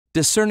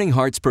Discerning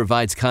Hearts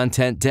provides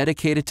content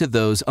dedicated to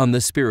those on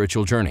the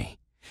spiritual journey.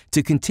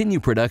 To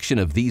continue production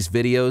of these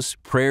videos,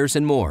 prayers,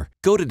 and more,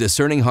 go to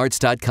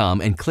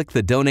discerninghearts.com and click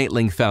the donate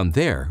link found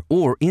there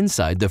or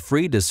inside the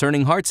free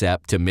Discerning Hearts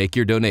app to make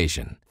your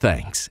donation.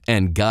 Thanks,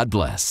 and God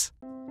bless.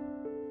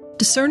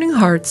 Discerning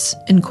Hearts,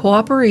 in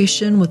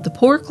cooperation with the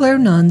Poor Clare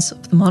Nuns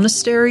of the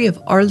Monastery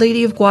of Our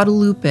Lady of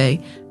Guadalupe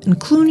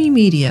and Clooney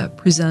Media,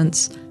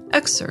 presents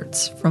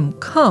excerpts from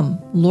Come,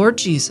 Lord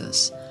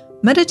Jesus,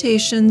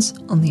 Meditations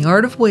on the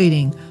Art of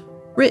Waiting,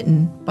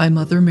 written by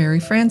Mother Mary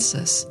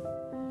Frances.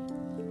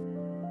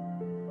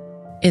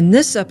 In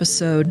this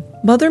episode,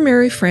 Mother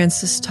Mary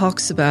Frances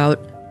talks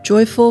about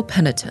joyful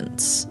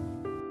penitence.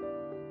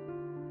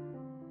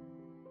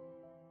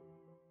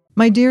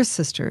 My dear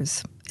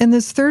sisters, in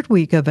this third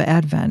week of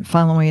Advent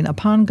following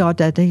upon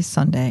Gaudete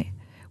Sunday,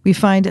 we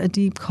find a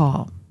deep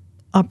call,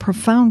 a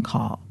profound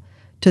call,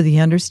 to the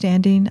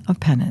understanding of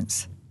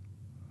penance.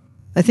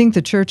 I think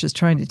the Church is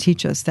trying to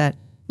teach us that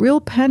real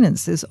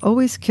penance is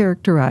always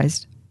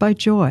characterized by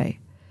joy,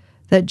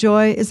 that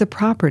joy is a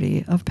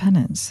property of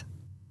penance.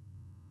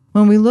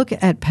 When we look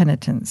at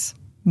penitence,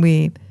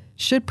 we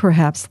should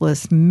perhaps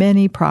list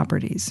many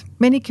properties,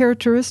 many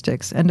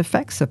characteristics and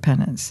effects of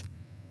penance,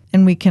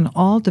 and we can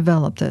all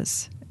develop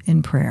this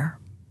in prayer.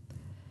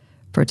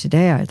 For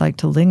today, I'd like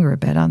to linger a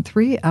bit on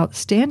three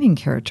outstanding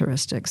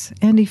characteristics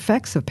and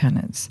effects of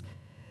penance,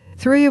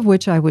 three of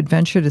which I would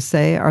venture to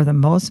say are the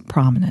most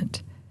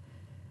prominent.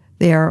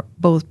 They are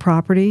both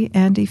property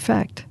and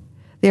effect.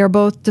 They are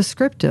both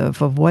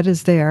descriptive of what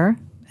is there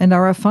and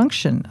are a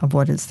function of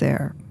what is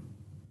there.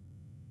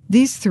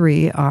 These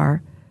three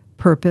are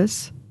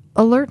purpose,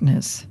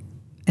 alertness,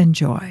 and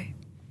joy.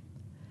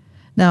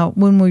 Now,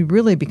 when we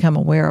really become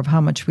aware of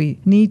how much we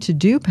need to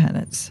do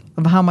penance,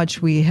 of how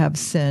much we have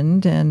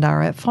sinned and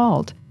are at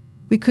fault,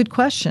 we could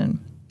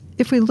question,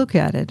 if we look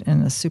at it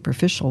in a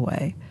superficial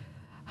way,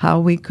 how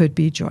we could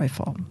be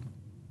joyful.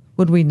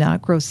 Would we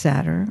not grow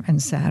sadder and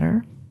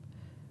sadder?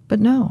 But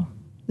no,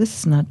 this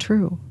is not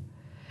true.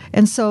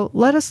 And so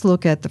let us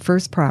look at the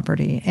first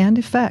property and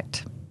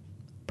effect,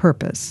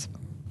 purpose.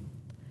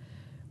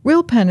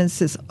 Real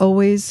penance is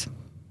always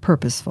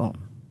purposeful.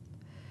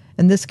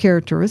 And this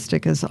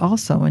characteristic is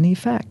also an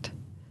effect.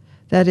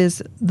 That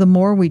is, the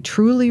more we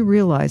truly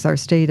realize our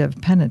state of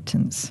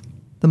penitence,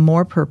 the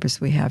more purpose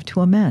we have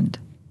to amend.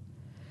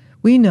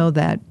 We know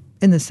that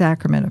in the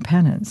sacrament of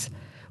penance,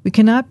 we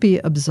cannot be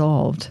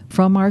absolved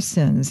from our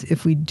sins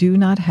if we do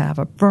not have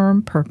a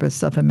firm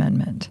purpose of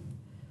amendment.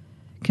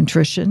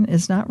 Contrition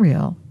is not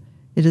real.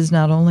 It is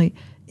not only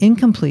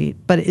incomplete,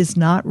 but it is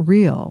not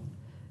real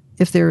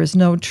if there is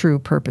no true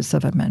purpose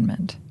of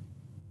amendment.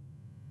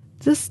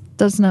 This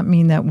does not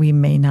mean that we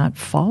may not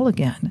fall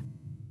again,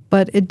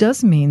 but it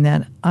does mean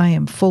that I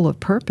am full of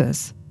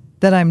purpose,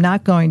 that I'm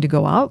not going to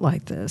go out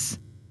like this,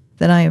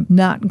 that I am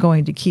not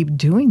going to keep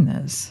doing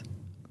this.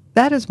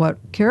 That is what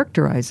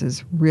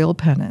characterizes real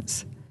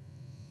penance.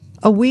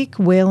 A week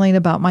wailing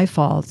about my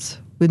faults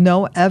with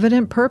no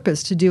evident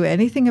purpose to do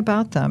anything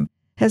about them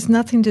has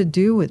nothing to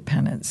do with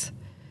penance.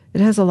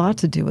 It has a lot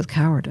to do with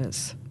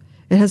cowardice.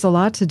 It has a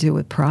lot to do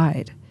with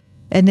pride.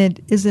 And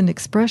it is an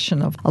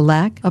expression of a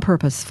lack of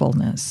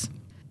purposefulness.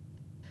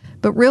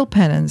 But real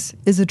penance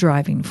is a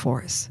driving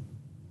force.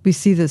 We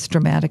see this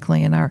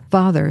dramatically in our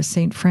Father,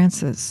 St.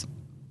 Francis.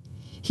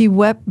 He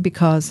wept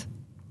because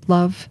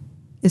love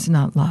is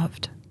not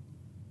loved.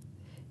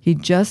 He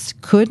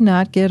just could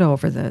not get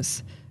over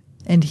this,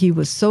 and he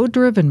was so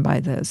driven by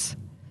this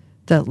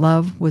that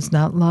love was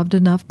not loved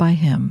enough by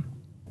him.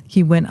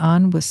 He went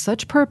on with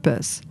such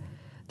purpose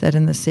that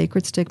in the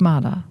sacred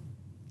stigmata,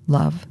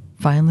 love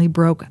finally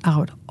broke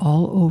out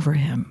all over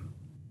him.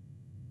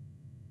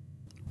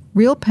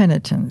 Real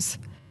penitence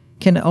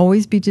can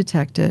always be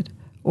detected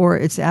or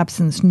its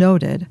absence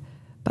noted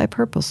by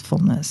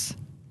purposefulness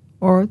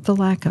or the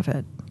lack of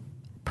it.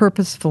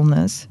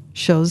 Purposefulness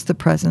shows the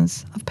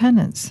presence of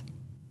penance.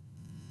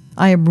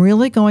 I am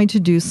really going to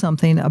do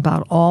something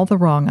about all the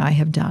wrong I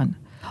have done,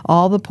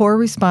 all the poor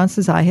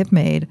responses I have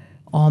made,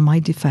 all my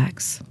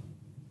defects.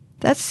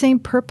 That same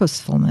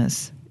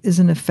purposefulness is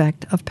an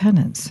effect of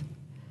penance.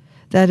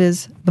 That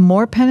is, the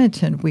more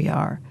penitent we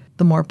are,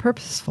 the more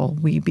purposeful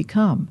we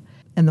become.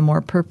 And the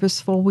more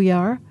purposeful we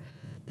are,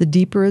 the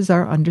deeper is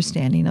our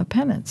understanding of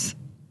penance.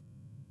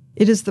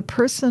 It is the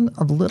person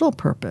of little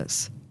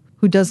purpose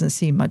who doesn't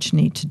see much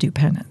need to do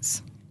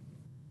penance.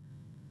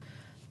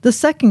 The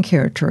second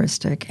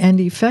characteristic and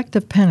effect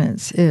of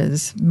penance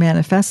is,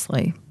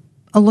 manifestly,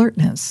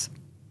 alertness.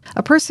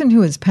 A person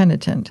who is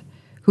penitent,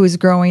 who is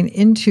growing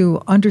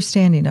into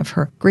understanding of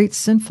her great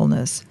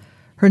sinfulness,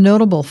 her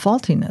notable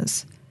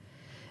faultiness,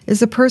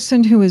 is a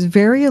person who is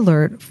very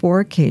alert for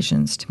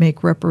occasions to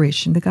make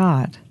reparation to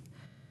God.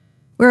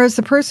 Whereas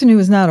the person who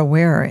is not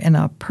aware in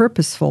a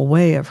purposeful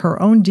way of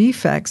her own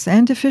defects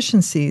and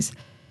deficiencies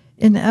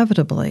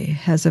inevitably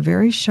has a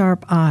very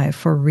sharp eye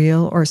for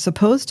real or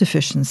supposed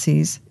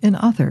deficiencies in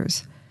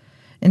others,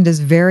 and is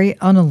very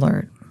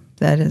unalert,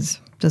 that is,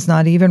 does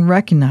not even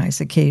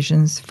recognize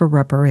occasions for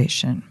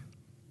reparation.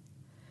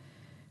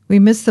 We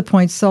miss the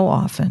point so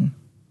often.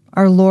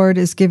 Our Lord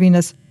is giving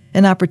us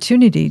an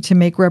opportunity to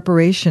make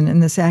reparation in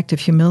this act of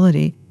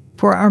humility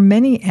for our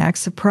many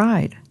acts of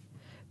pride.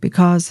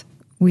 Because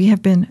we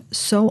have been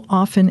so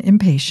often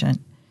impatient,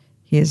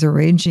 He is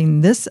arranging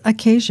this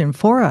occasion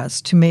for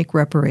us to make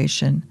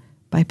reparation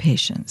by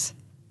patience,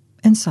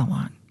 and so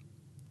on.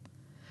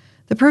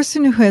 The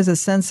person who has a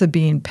sense of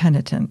being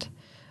penitent,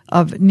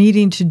 of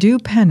needing to do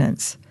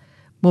penance,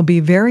 will be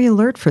very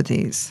alert for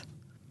these.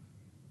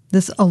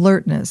 This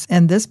alertness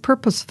and this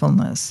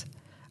purposefulness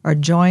are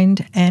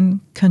joined and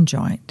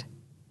conjoined.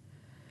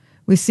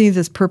 We see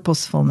this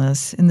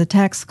purposefulness in the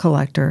tax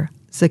collector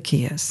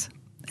Zacchaeus,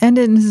 and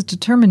in his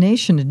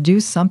determination to do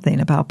something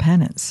about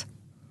penance.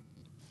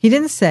 He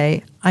didn't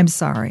say, "I'm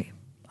sorry.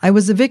 I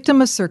was a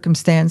victim of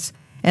circumstance,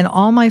 and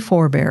all my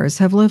forebears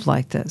have lived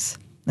like this,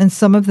 and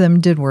some of them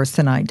did worse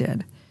than I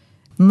did.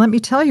 And let me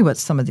tell you what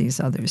some of these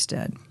others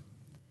did."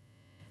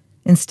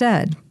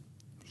 Instead,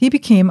 he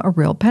became a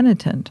real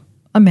penitent,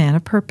 a man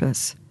of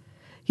purpose.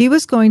 He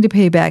was going to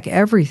pay back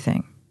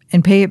everything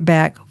and pay it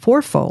back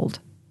fourfold.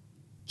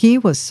 He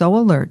was so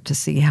alert to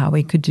see how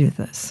he could do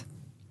this.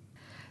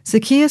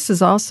 Zacchaeus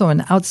is also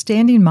an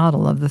outstanding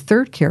model of the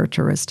third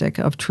characteristic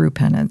of true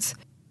penance,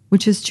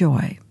 which is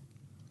joy.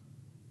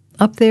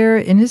 Up there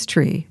in his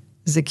tree,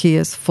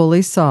 Zacchaeus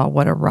fully saw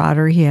what a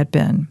rotter he had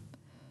been.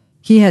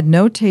 He had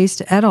no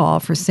taste at all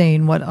for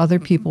saying what other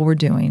people were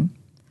doing,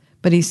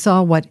 but he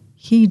saw what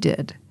he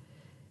did.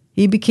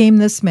 He became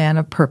this man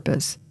of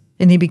purpose,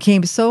 and he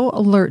became so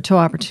alert to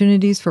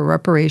opportunities for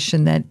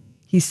reparation that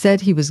he said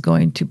he was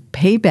going to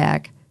pay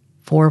back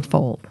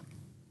fourfold.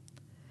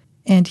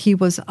 And he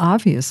was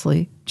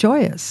obviously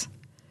joyous.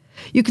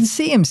 You can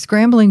see him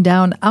scrambling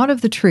down out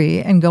of the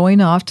tree and going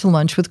off to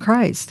lunch with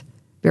Christ,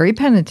 very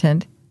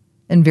penitent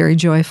and very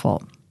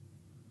joyful.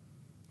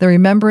 The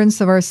remembrance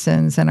of our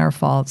sins and our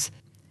faults,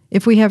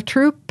 if we have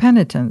true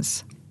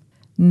penitence,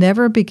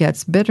 never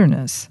begets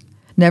bitterness,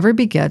 never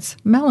begets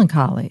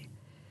melancholy.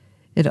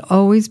 It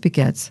always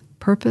begets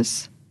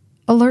purpose,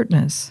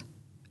 alertness,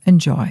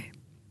 and joy.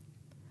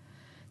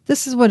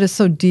 This is what is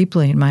so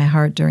deeply in my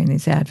heart during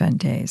these Advent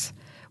days,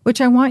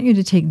 which I want you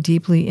to take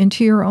deeply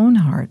into your own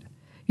heart,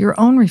 your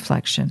own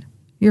reflection,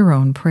 your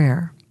own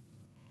prayer.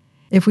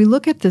 If we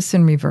look at this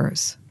in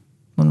reverse,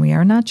 when we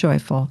are not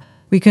joyful,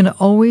 we can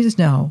always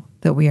know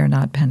that we are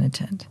not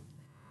penitent.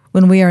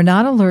 When we are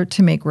not alert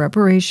to make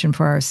reparation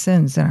for our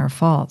sins and our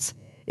faults,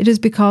 it is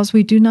because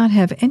we do not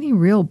have any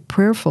real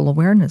prayerful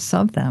awareness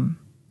of them.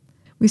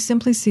 We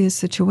simply see a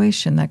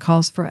situation that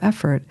calls for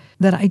effort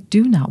that I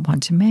do not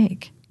want to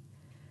make.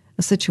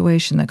 A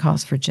situation that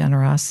calls for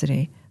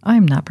generosity I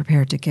am not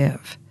prepared to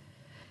give.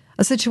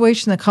 A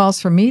situation that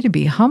calls for me to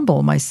be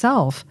humble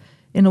myself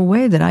in a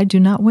way that I do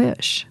not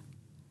wish.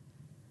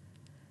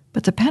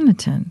 But the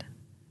penitent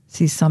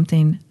sees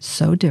something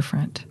so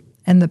different,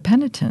 and the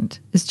penitent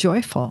is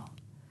joyful.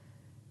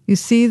 You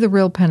see the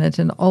real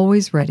penitent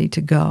always ready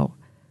to go,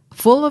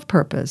 full of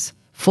purpose,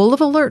 full of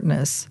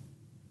alertness,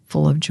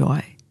 full of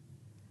joy.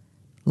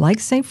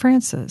 Like St.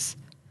 Francis,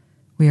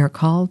 we are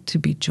called to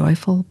be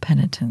joyful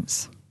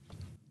penitents.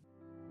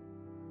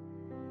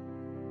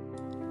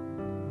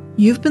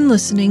 You've been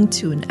listening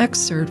to an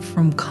excerpt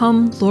from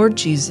Come, Lord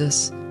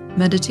Jesus,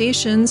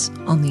 Meditations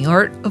on the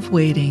Art of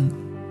Waiting.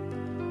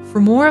 For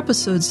more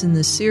episodes in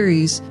this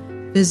series,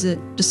 visit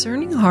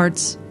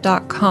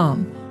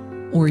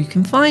discerninghearts.com, or you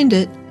can find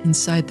it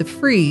inside the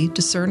free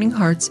Discerning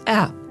Hearts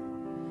app.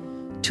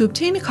 To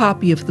obtain a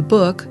copy of the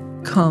book,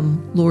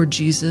 Come, Lord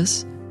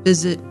Jesus,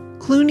 visit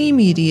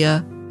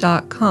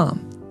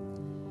clooneymedia.com.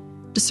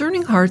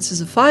 Discerning Hearts is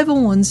a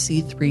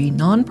 501c3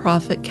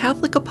 nonprofit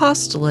Catholic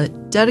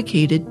apostolate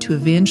dedicated to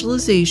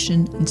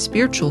evangelization and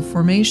spiritual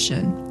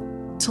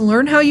formation. To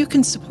learn how you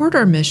can support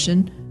our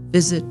mission,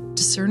 visit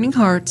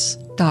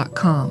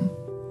discerninghearts.com.